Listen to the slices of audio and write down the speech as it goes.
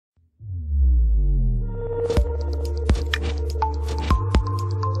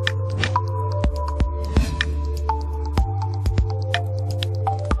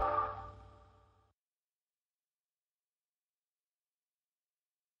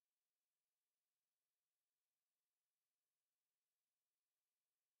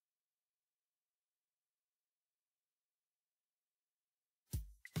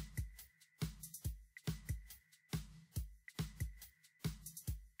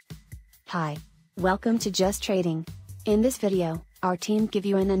Hi. Welcome to Just Trading. In this video, our team give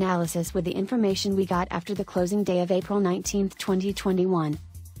you an analysis with the information we got after the closing day of April 19, 2021.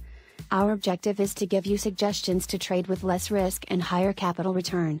 Our objective is to give you suggestions to trade with less risk and higher capital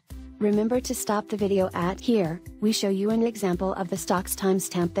return. Remember to stop the video at here. We show you an example of the stock's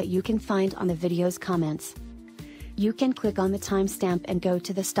timestamp that you can find on the video's comments. You can click on the timestamp and go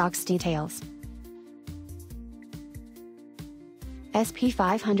to the stock's details. SP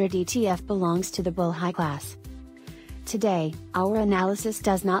 500 ETF belongs to the bull high class. Today, our analysis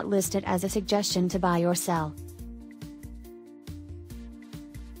does not list it as a suggestion to buy or sell.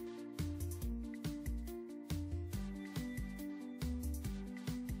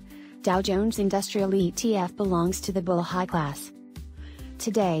 Dow Jones Industrial ETF belongs to the bull high class.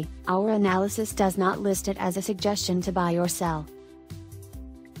 Today, our analysis does not list it as a suggestion to buy or sell.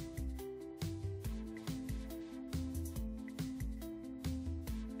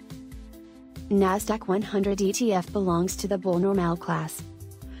 Nasdaq 100 ETF belongs to the bull normal class.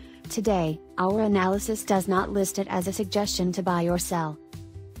 Today, our analysis does not list it as a suggestion to buy or sell.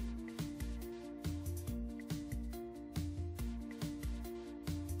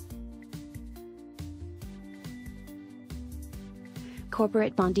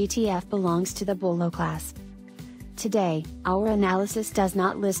 Corporate bond ETF belongs to the bull low class. Today, our analysis does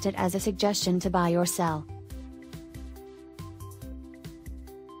not list it as a suggestion to buy or sell.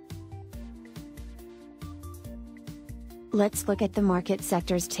 Let's look at the market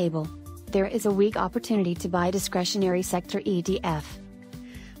sectors table. There is a weak opportunity to buy discretionary sector ETF.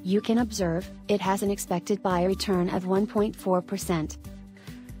 You can observe, it has an expected buy return of 1.4%.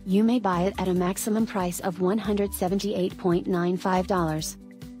 You may buy it at a maximum price of $178.95.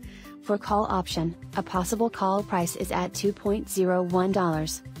 For call option, a possible call price is at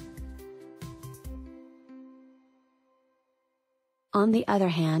 $2.01. On the other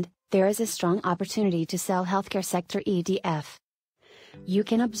hand, there is a strong opportunity to sell healthcare sector ETF. You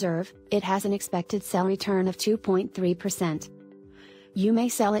can observe, it has an expected sell return of 2.3%. You may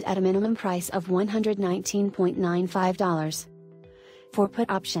sell it at a minimum price of $119.95. For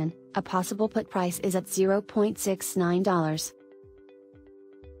put option, a possible put price is at $0.69.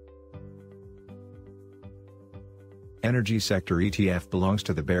 Energy sector ETF belongs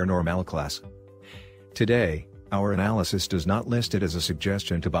to the bear normal class. Today, our analysis does not list it as a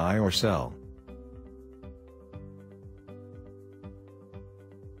suggestion to buy or sell.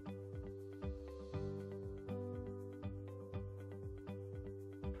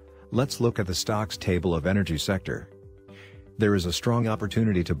 Let's look at the stocks table of energy sector. There is a strong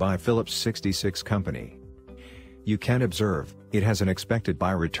opportunity to buy Phillips 66 company. You can observe, it has an expected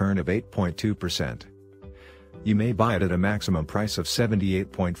buy return of 8.2%. You may buy it at a maximum price of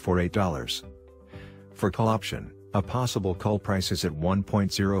 $78.48. For call option, a possible call price is at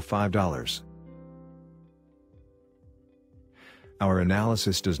 $1.05. Our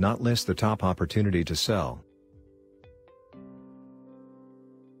analysis does not list the top opportunity to sell.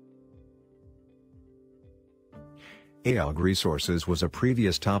 AOG Resources was a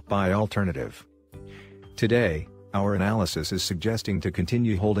previous top buy alternative. Today, our analysis is suggesting to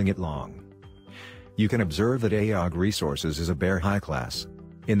continue holding it long. You can observe that AOG Resources is a bear high class.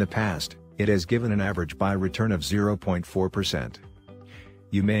 In the past, it has given an average buy return of 0.4%.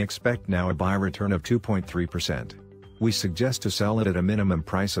 You may expect now a buy return of 2.3%. We suggest to sell it at a minimum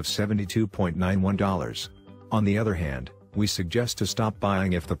price of $72.91. On the other hand, we suggest to stop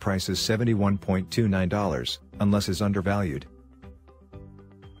buying if the price is $71.29, unless is undervalued.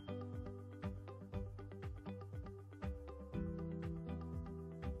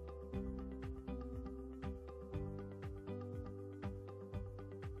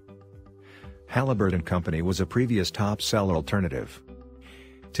 Halliburton Company was a previous top seller alternative.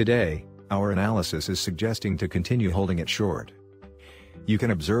 Today, our analysis is suggesting to continue holding it short. You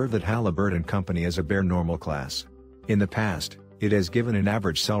can observe that Halliburton Company is a bear normal class. In the past, it has given an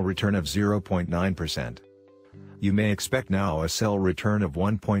average sell return of 0.9%. You may expect now a sell return of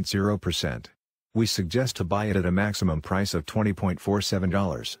 1.0%. We suggest to buy it at a maximum price of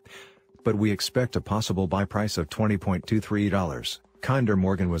 $20.47. But we expect a possible buy price of $20.23. Kinder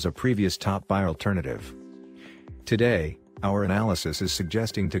Morgan was a previous top buy alternative. Today, our analysis is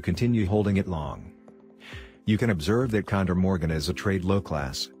suggesting to continue holding it long. You can observe that Kinder Morgan is a trade low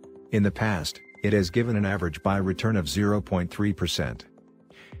class. In the past, it has given an average buy return of 0.3%.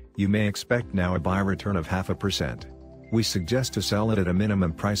 You may expect now a buy return of 0.5%. We suggest to sell it at a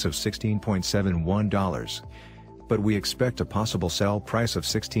minimum price of $16.71. But we expect a possible sell price of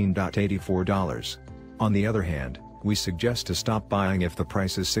 $16.84. On the other hand, we suggest to stop buying if the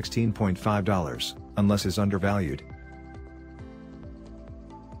price is $16.5, unless is undervalued.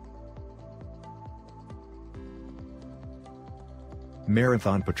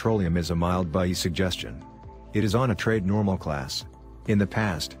 Marathon Petroleum is a mild buy suggestion. It is on a trade normal class. In the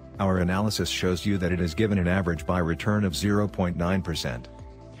past, our analysis shows you that it has given an average buy return of 0.9%.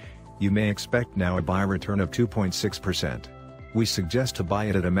 You may expect now a buy return of 2.6%. We suggest to buy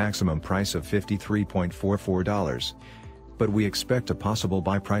it at a maximum price of $53.44, but we expect a possible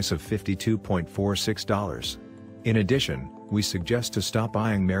buy price of $52.46. In addition, we suggest to stop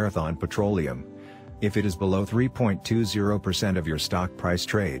buying Marathon Petroleum if it is below 3.20% of your stock price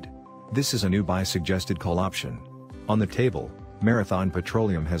trade. This is a new buy suggested call option. On the table, Marathon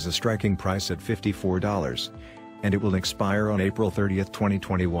Petroleum has a striking price at $54, and it will expire on April 30,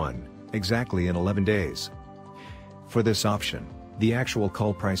 2021, exactly in 11 days. For this option, the actual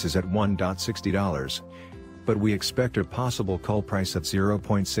call price is at $1.60, but we expect a possible call price at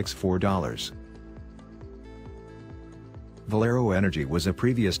 $0.64. Valero Energy was a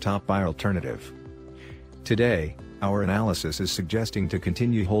previous top buy alternative. Today, our analysis is suggesting to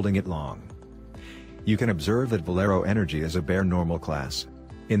continue holding it long. You can observe that Valero Energy is a bear normal class.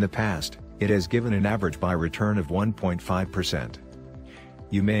 In the past, it has given an average buy return of 1.5%.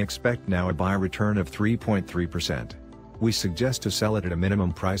 You may expect now a buy return of 3.3%. We suggest to sell it at a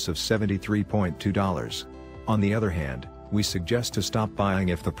minimum price of $73.2. On the other hand, we suggest to stop buying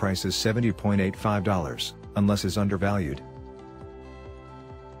if the price is $70.85, unless is undervalued.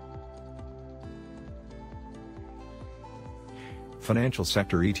 Financial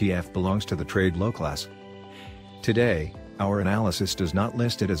sector ETF belongs to the trade low class. Today, our analysis does not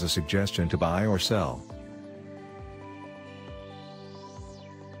list it as a suggestion to buy or sell.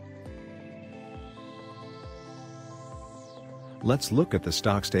 Let's look at the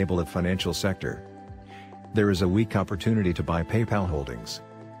stocks table of financial sector. There is a weak opportunity to buy PayPal Holdings.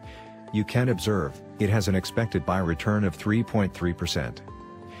 You can observe, it has an expected buy return of 3.3%.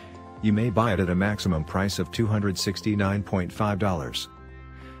 You may buy it at a maximum price of $269.5.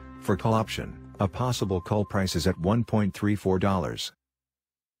 For call option, a possible call price is at $1.34.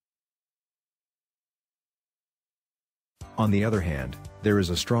 On the other hand, there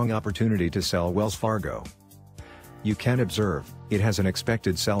is a strong opportunity to sell Wells Fargo. You can observe, it has an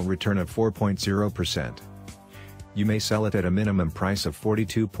expected sell return of 4.0%. You may sell it at a minimum price of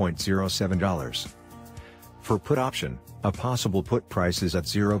 $42.07. For put option, a possible put price is at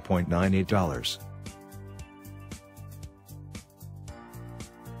 $0.98.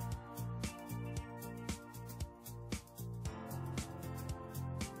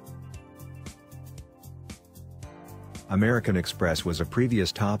 American Express was a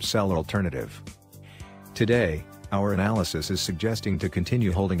previous top seller alternative. Today, our analysis is suggesting to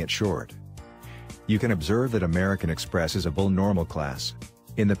continue holding it short. You can observe that American Express is a bull normal class.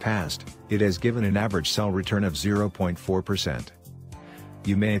 In the past, it has given an average sell return of 0.4%.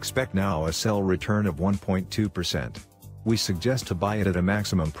 You may expect now a sell return of 1.2%. We suggest to buy it at a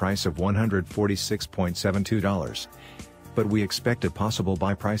maximum price of $146.72, but we expect a possible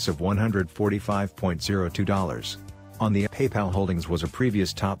buy price of $145.02. On the PayPal Holdings was a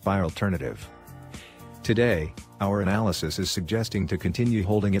previous top buy alternative. Today, our analysis is suggesting to continue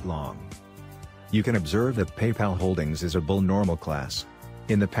holding it long. You can observe that PayPal Holdings is a bull normal class.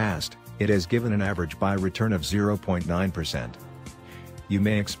 In the past, it has given an average buy return of 0.9%. You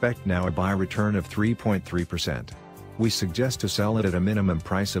may expect now a buy return of 3.3%. We suggest to sell it at a minimum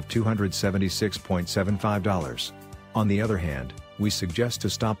price of $276.75. On the other hand, we suggest to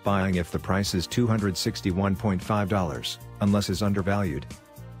stop buying if the price is $261.5, unless is undervalued.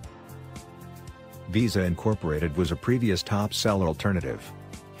 Visa Incorporated was a previous top seller alternative.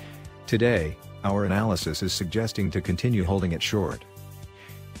 Today, our analysis is suggesting to continue holding it short.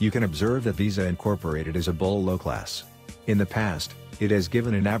 You can observe that Visa Incorporated is a bull low class. In the past, it has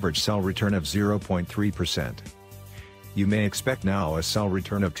given an average sell return of 0.3%. You may expect now a sell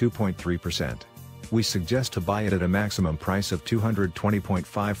return of 2.3%. We suggest to buy it at a maximum price of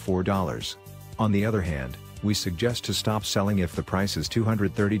 $220.54. On the other hand, we suggest to stop selling if the price is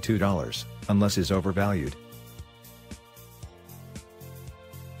 $232, unless is overvalued.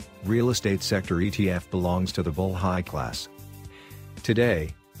 Real estate sector ETF belongs to the bull high class.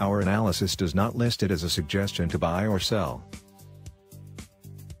 Today, our analysis does not list it as a suggestion to buy or sell.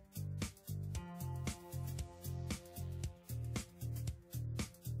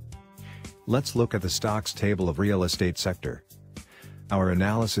 Let's look at the stocks table of real estate sector. Our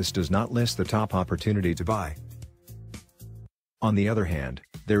analysis does not list the top opportunity to buy. On the other hand,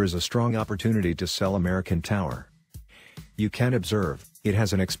 there is a strong opportunity to sell American Tower. You can observe, it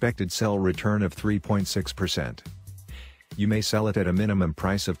has an expected sell return of 3.6%. You may sell it at a minimum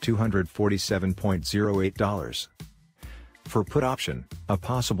price of $247.08. For put option, a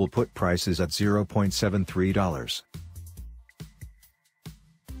possible put price is at $0.73.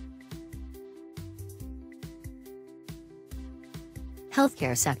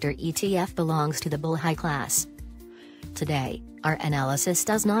 Healthcare sector ETF belongs to the bull-high class. Today, our analysis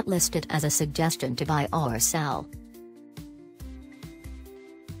does not list it as a suggestion to buy or sell.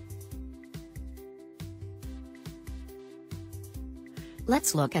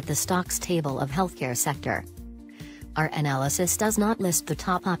 Let's look at the stocks table of healthcare sector. Our analysis does not list the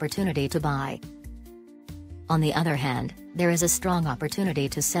top opportunity to buy. On the other hand, there is a strong opportunity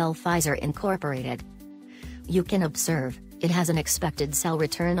to sell Pfizer Incorporated. You can observe, it has an expected sell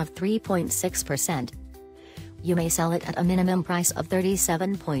return of 3.6%. You may sell it at a minimum price of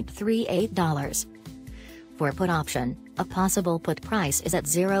 $37.38. For put option, a possible put price is at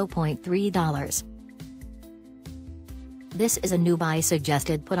 $0.3. This is a new buy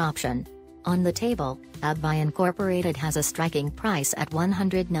suggested put option. On the table, AbbVie Incorporated has a striking price at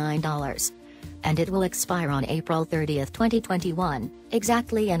 $109. And it will expire on April 30, 2021,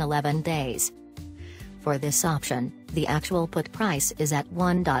 exactly in 11 days. For this option, the actual put price is at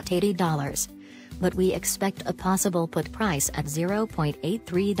 $1.80, but we expect a possible put price at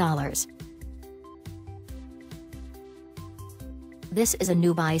 $0.83. This is a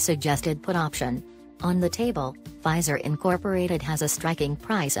new buy suggested put option. On the table, Pfizer Incorporated has a striking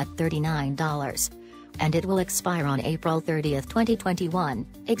price at $39. And it will expire on April 30, 2021,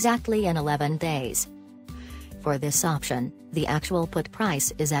 exactly in 11 days. For this option, the actual put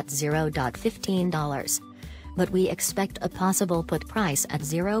price is at $0.15, but we expect a possible put price at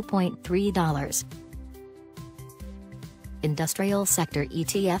 $0.3. Industrial sector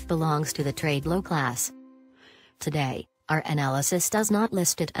ETF belongs to the trade low class. Today, our analysis does not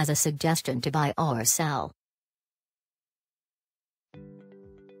list it as a suggestion to buy or sell.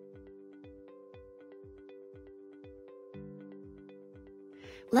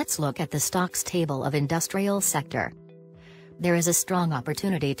 Let's look at the stocks table of industrial sector. There is a strong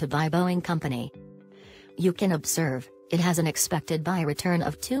opportunity to buy Boeing Company. You can observe, it has an expected buy return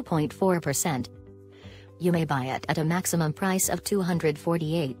of 2.4%. You may buy it at a maximum price of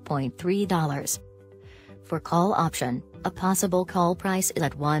 $248.3. For call option, a possible call price is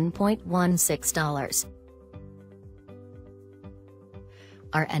at $1.16.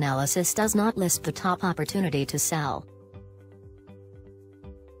 Our analysis does not list the top opportunity to sell.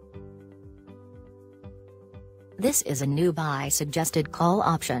 This is a new buy suggested call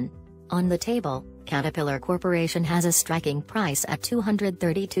option. On the table, Caterpillar Corporation has a striking price at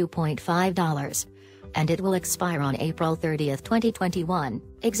 $232.5, and it will expire on April 30, 2021,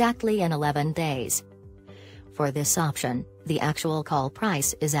 exactly in 11 days. For this option, the actual call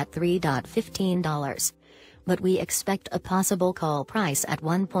price is at $3.15, but we expect a possible call price at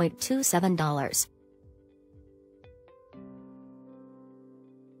 $1.27.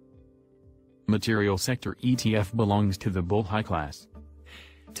 Material sector ETF belongs to the bull-high class.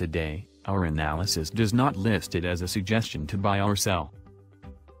 Today, our analysis does not list it as a suggestion to buy or sell.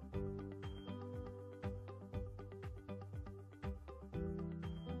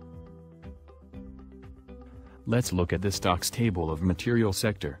 Let's look at the stocks table of material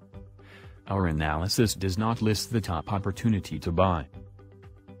sector. Our analysis does not list the top opportunity to buy.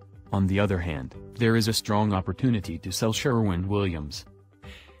 On the other hand, there is a strong opportunity to sell Sherwin-Williams.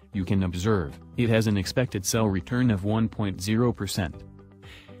 You can observe, it has an expected sell return of 1.0%.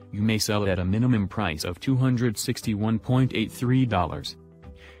 You may sell it at a minimum price of $261.83.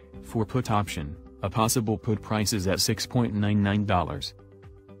 For put option, a possible put price is at $6.99.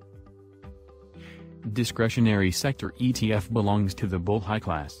 Discretionary sector ETF belongs to the bull-high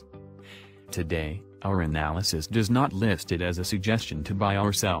class. Today, our analysis does not list it as a suggestion to buy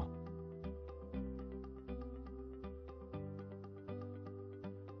or sell.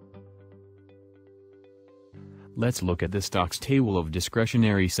 Let's look at the stocks table of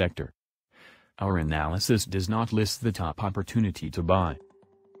discretionary sector. Our analysis does not list the top opportunity to buy.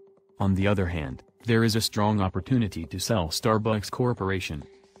 On the other hand, there is a strong opportunity to sell Starbucks Corporation.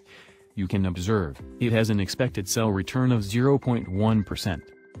 You can observe, it has an expected sell return of 0.1%.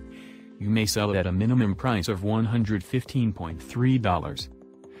 You may sell it at a minimum price of $115.3.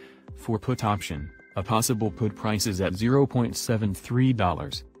 For put option, a possible put price is at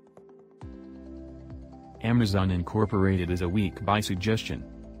 $0.73. Amazon Incorporated is a weak buy suggestion.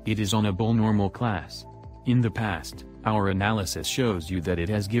 It is on a bull normal class. In the past, our analysis shows you that it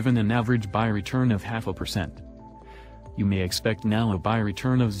has given an average buy return of 0.5%. You may expect now a buy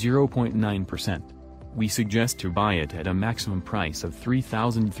return of 0.9%. We suggest to buy it at a maximum price of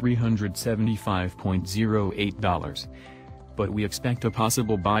 $3,375.08. But we expect a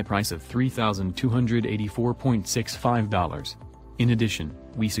possible buy price of $3,284.65. In addition,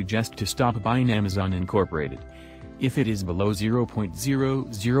 we suggest to stop buying Amazon Incorporated. If it is below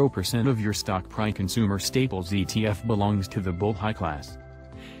 0.00% of your stock price, consumer staples ETF belongs to the bull-high class.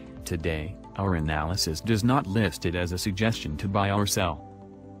 Today, our analysis does not list it as a suggestion to buy or sell.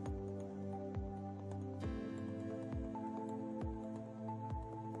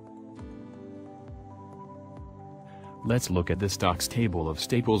 Let's look at the stocks table of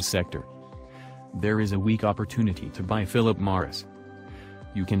staples sector. There is a weak opportunity to buy Philip Morris.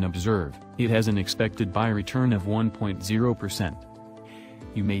 You can observe, it has an expected buy return of 1.0%.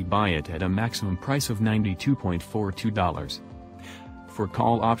 You may buy it at a maximum price of $92.42. For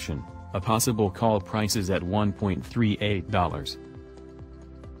call option, a possible call price is at $1.38.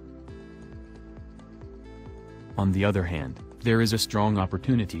 On the other hand, there is a strong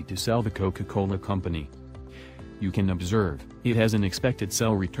opportunity to sell the Coca-Cola Company. You can observe, it has an expected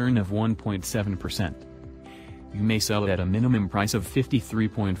sell return of 1.7%. You may sell it at a minimum price of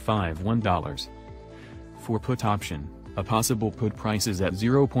 $53.51. For put option, a possible put price is at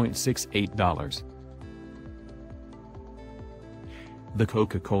 $0.68. The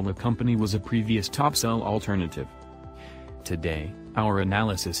Coca-Cola Company was a previous top sell alternative. Today, our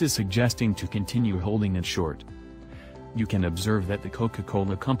analysis is suggesting to continue holding it short. You can observe that the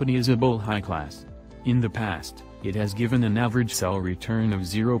Coca-Cola Company is a bull-high class. In the past, it has given an average sell return of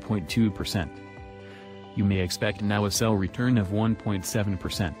 0.2%. You may expect now a sell return of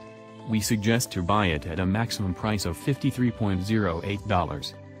 1.7%. We suggest to buy it at a maximum price of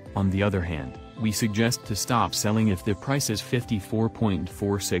 $53.08. On the other hand, we suggest to stop selling if the price is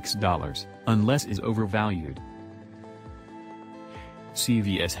 $54.46, unless is overvalued.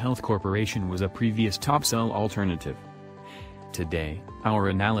 CVS Health Corporation was a previous top sell alternative. Today, our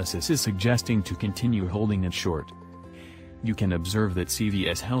analysis is suggesting to continue holding it short. You can observe that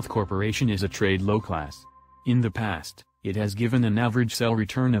CVS Health Corporation is a trade low class. In the past, it has given an average sell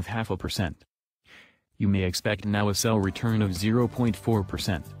return of 0.5%. You may expect now a sell return of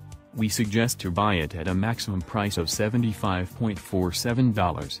 0.4%. We suggest to buy it at a maximum price of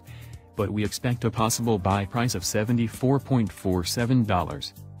 $75.47, but we expect a possible buy price of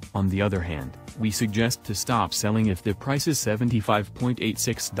 $74.47. On the other hand, we suggest to stop selling if the price is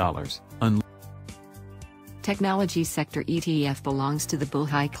 $75.86. Technology sector ETF belongs to the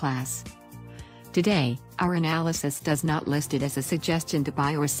bull-high class. Today, our analysis does not list it as a suggestion to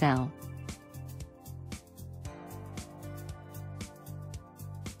buy or sell.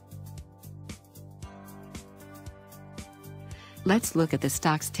 Let's look at the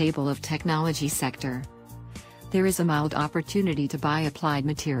stocks table of technology sector. There is a mild opportunity to buy Applied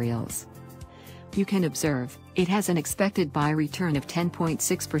Materials. You can observe, it has an expected buy return of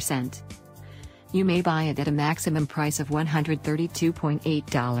 10.6%. You may buy it at a maximum price of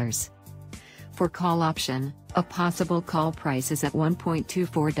 $132.8. For call option, a possible call price is at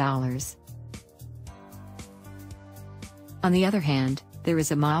 $1.24. On the other hand, there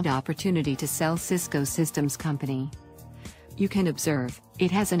is a mild opportunity to sell Cisco Systems Company. You can observe,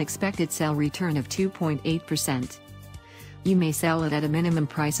 it has an expected sell return of 2.8%. You may sell it at a minimum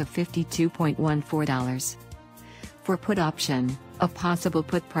price of $52.14. For put option, a possible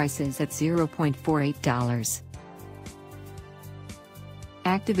put price is at $0.48.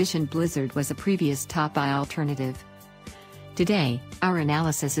 Activision Blizzard was a previous top buy alternative. Today, our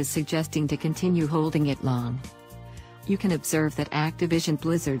analysis is suggesting to continue holding it long. You can observe that Activision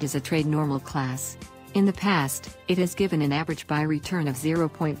Blizzard is a trade normal class. In the past, it has given an average buy return of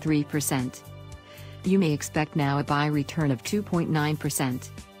 0.3%. You may expect now a buy return of 2.9%.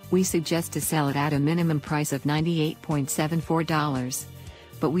 We suggest to sell it at a minimum price of $98.74,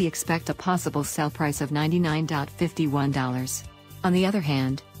 but we expect a possible sell price of $99.51. On the other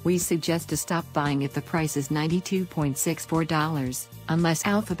hand, we suggest to stop buying if the price is $92.64, unless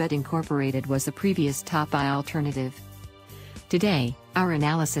Alphabet Incorporated was the previous top buy alternative. Today, our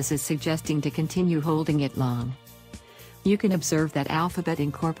analysis is suggesting to continue holding it long. You can observe that Alphabet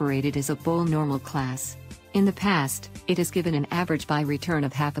Incorporated is a bull normal class. In the past, it has given an average buy return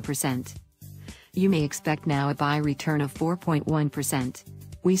of 0.5%. You may expect now a buy return of 4.1%.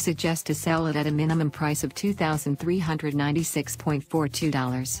 We suggest to sell it at a minimum price of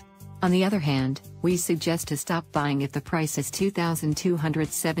 $2,396.42. On the other hand, we suggest to stop buying if the price is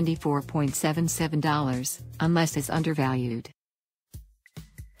 $2,274.77, unless it's undervalued.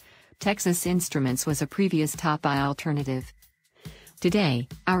 Texas Instruments was a previous top buy alternative. Today,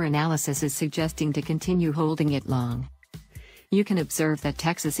 our analysis is suggesting to continue holding it long. You can observe that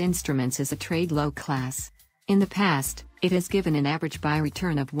Texas Instruments is a trade low class. In the past, it has given an average buy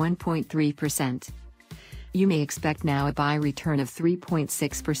return of 1.3%. You may expect now a buy return of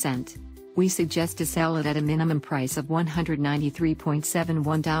 3.6%. We suggest to sell it at a minimum price of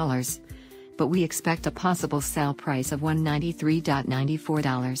 $193.71. but we expect a possible sell price of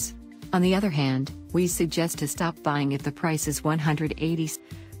 $193.94. On the other hand, we suggest to stop buying if the price is 180.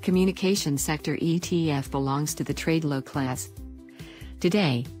 Communication sector ETF belongs to the trade low class.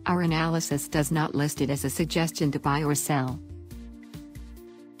 Today, our analysis does not list it as a suggestion to buy or sell.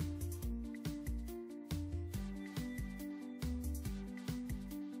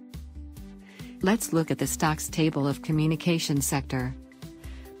 Let's look at the stocks table of communication sector.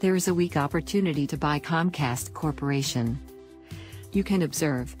 There is a weak opportunity to buy Comcast Corporation. You can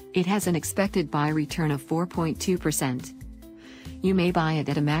observe, it has an expected buy return of 4.2%. You may buy it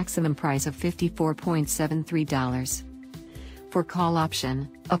at a maximum price of $54.73. For call option,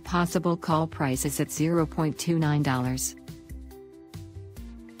 a possible call price is at $0.29.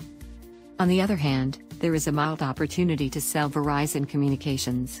 On the other hand, there is a mild opportunity to sell Verizon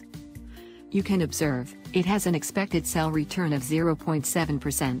Communications. You can observe, it has an expected sell return of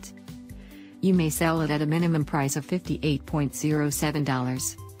 0.7%. You may sell it at a minimum price of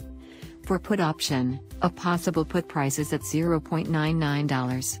 $58.07. For put option, a possible put price is at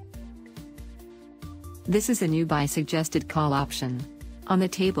 $0.99. This is a new buy suggested call option. On the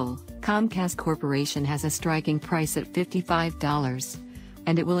table, Comcast Corporation has a striking price at $55,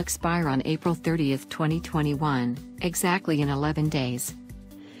 and it will expire on April 30, 2021, exactly in 11 days.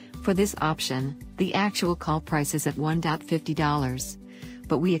 For this option, the actual call price is at $1.50,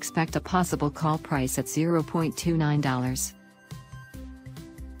 but we expect a possible call price at $0.29.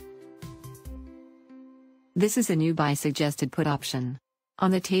 This is a new buy suggested put option.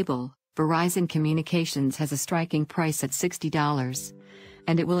 On the table, Verizon Communications has a striking price at $60,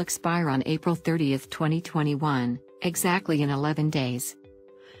 and it will expire on April 30, 2021, exactly in 11 days.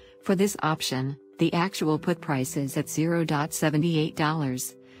 For this option, the actual put price is at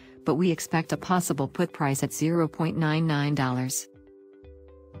 $0.78, but we expect a possible put price at $0.99.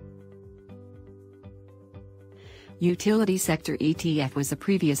 Utility sector ETF was a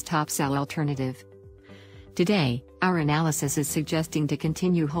previous top sell alternative. Today, our analysis is suggesting to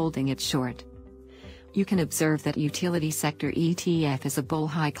continue holding it short. You can observe that utility sector ETF is a bull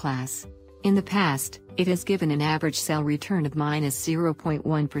high class. In the past, it has given an average sell return of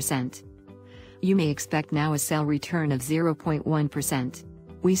 -0.1%. You may expect now a sell return of 0.1%.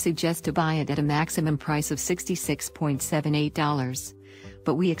 We suggest to buy it at a maximum price of $66.78,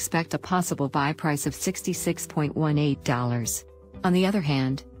 but we expect a possible buy price of $66.18. On the other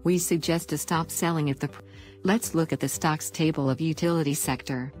hand, we suggest to stop selling if the Let's look at the stocks table of utility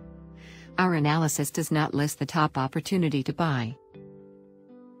sector. Our analysis does not list the top opportunity to buy.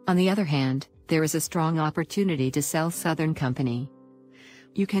 On the other hand, there is a strong opportunity to sell Southern Company.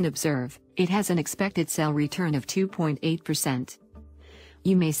 You can observe, it has an expected sell return of 2.8%.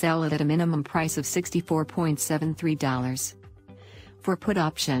 You may sell it at a minimum price of $64.73. For put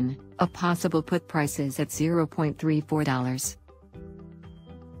option, a possible put price is at $0.34.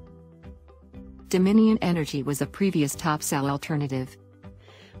 Dominion Energy was a previous top sell alternative.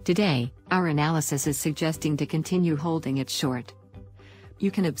 Today, our analysis is suggesting to continue holding it short.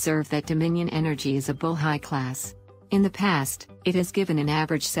 You can observe that Dominion Energy is a bull high class. In the past, it has given an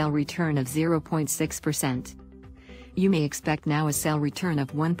average sell return of 0.6%. You may expect now a sell return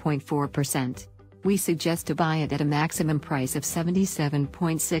of 1.4%. We suggest to buy it at a maximum price of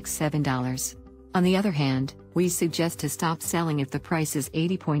 $77.67. On the other hand, we suggest to stop selling if the price is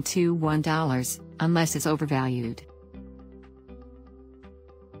 $80.21, unless it's overvalued.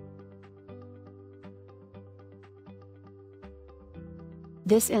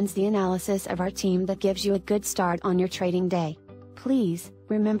 This ends the analysis of our team that gives you a good start on your trading day. Please,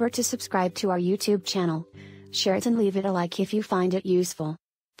 remember to subscribe to our YouTube channel. Share it and leave it a like if you find it useful.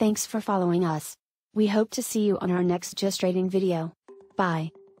 Thanks for following us. We hope to see you on our next JusTrading video.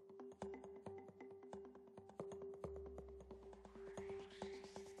 Bye.